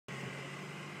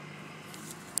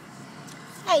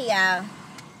Hey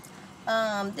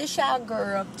y'all. This y'all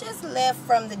girl just left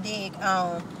from the dig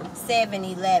on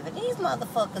 7-Eleven. These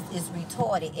motherfuckers is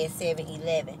retarded at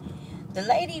 7-Eleven. The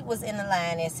lady was in the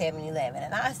line at 7-Eleven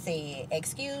and I said,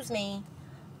 excuse me,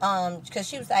 because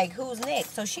she was like, who's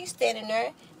next? So she's standing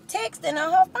there texting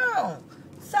on her phone.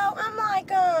 So I'm like,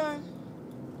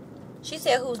 she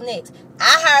said, who's next?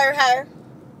 I heard her.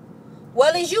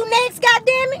 Well, is you next,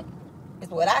 goddammit? Is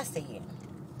what I said.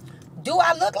 Do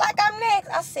I look like I'm next?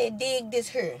 I said, dig this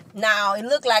here. Now, it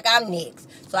look like I'm next.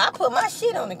 So I put my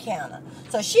shit on the counter.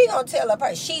 So she gonna tell her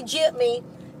person, she jipped me,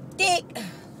 dick,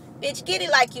 bitch, get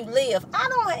it like you live. I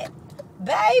don't have,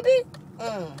 baby.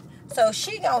 So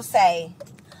she gonna say,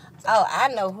 oh, I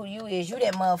know who you is. You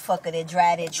that motherfucker that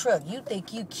drive that truck. You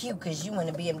think you cute because you in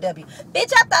a BMW.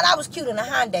 Bitch, I thought I was cute in a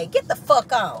Hyundai. Get the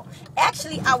fuck on.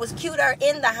 Actually, I was cuter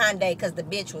in the Hyundai because the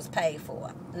bitch was paid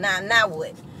for. Now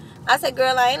what? I said,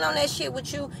 girl, I ain't on that shit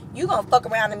with you. You gonna fuck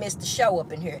around and miss the show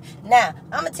up in here. Now,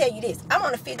 I'm gonna tell you this. I'm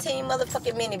on a 15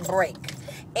 motherfucking minute break.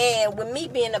 And with me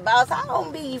being the boss, I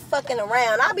don't be fucking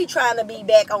around. I be trying to be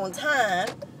back on time.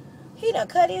 He done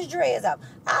cut his dreads off.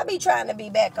 I be trying to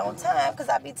be back on time because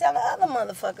I be telling other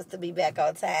motherfuckers to be back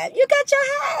on time. You cut your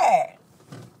hair.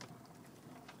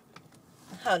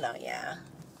 Hold on, y'all.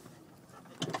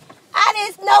 I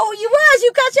didn't know who you was.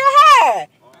 You cut your hair.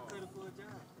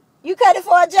 You cut it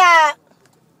for a job.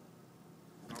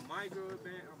 I might grow it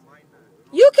back, I might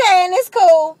not. You can, it's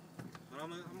cool. But I'm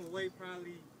gonna wait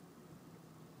probably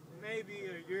maybe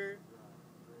a year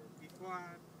before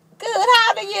I... Good, how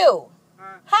old are you?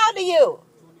 How old are you?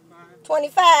 25.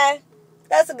 25?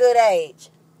 That's a good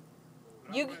age.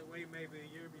 But I might wait maybe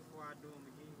a year before I do them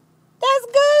again. That's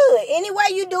good. Any way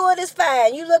you do it is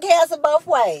fine. You look handsome both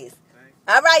ways. Thanks.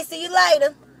 All right, see you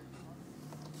later.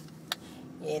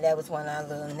 Yeah, that was one of our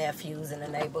little nephews in the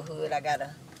neighborhood.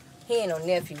 He ain't no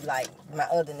nephew like my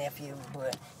other nephew,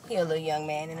 but he a little young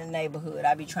man in the neighborhood.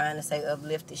 I be trying to say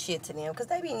uplifted shit to them because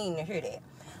they be needing to hear that.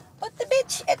 But the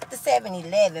bitch at the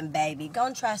 7-Eleven, baby,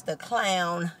 gonna try to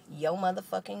clown your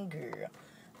motherfucking girl.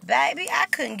 Baby, I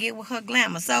couldn't get with her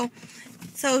glamour. So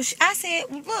I said,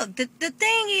 look, the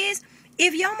thing is,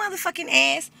 if your motherfucking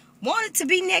ass wanted to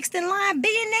be next in line,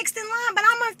 be next in line, but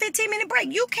I'm on a 15-minute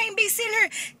break. You can't be sitting here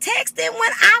texting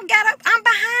when I'm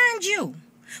behind you.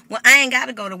 Well, I ain't got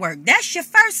to go to work. That's your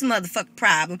first motherfucking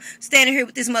problem. Standing here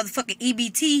with this motherfucking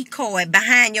EBT card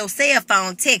behind your cell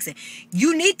phone texting.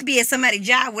 You need to be at somebody's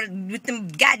job with them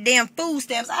goddamn food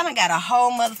stamps. I done got a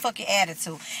whole motherfucking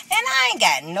attitude. And I ain't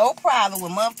got no problem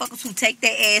with motherfuckers who take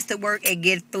their ass to work and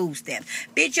get food stamps.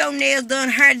 Bitch, your nails done,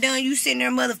 hair done, you sitting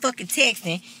there motherfucking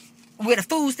texting with a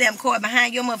food stamp card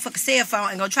behind your motherfucking cell phone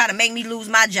and gonna try to make me lose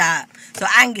my job so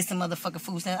I can get some motherfucking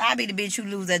food stamps. I be the bitch who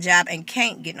lose that job and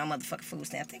can't get no motherfucking food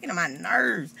stamps. Thinking of my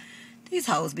nerves. These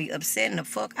hoes be upsetting the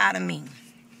fuck out of me.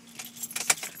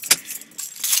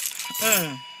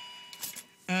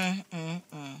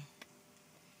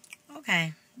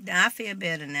 Okay. I feel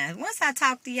better now. Once I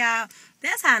talk to y'all,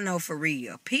 that's how I know for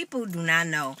real. People do not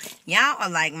know. Y'all are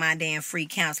like my damn free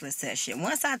counseling session.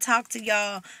 Once I talk to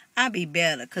y'all, I'll be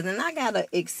better. Because then I got to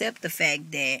accept the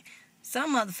fact that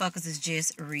some motherfuckers is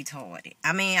just retarded.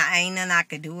 I mean, I ain't nothing I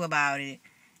could do about it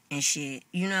and shit.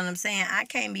 You know what I'm saying? I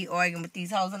can't be arguing with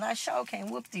these hoes, and I sure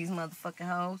can't whoop these motherfucking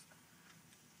hoes.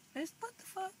 What the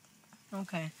fuck?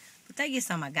 Okay. But they get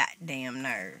on my goddamn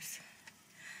nerves.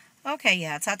 Okay,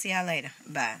 y'all. Talk to y'all later.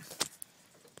 Bye.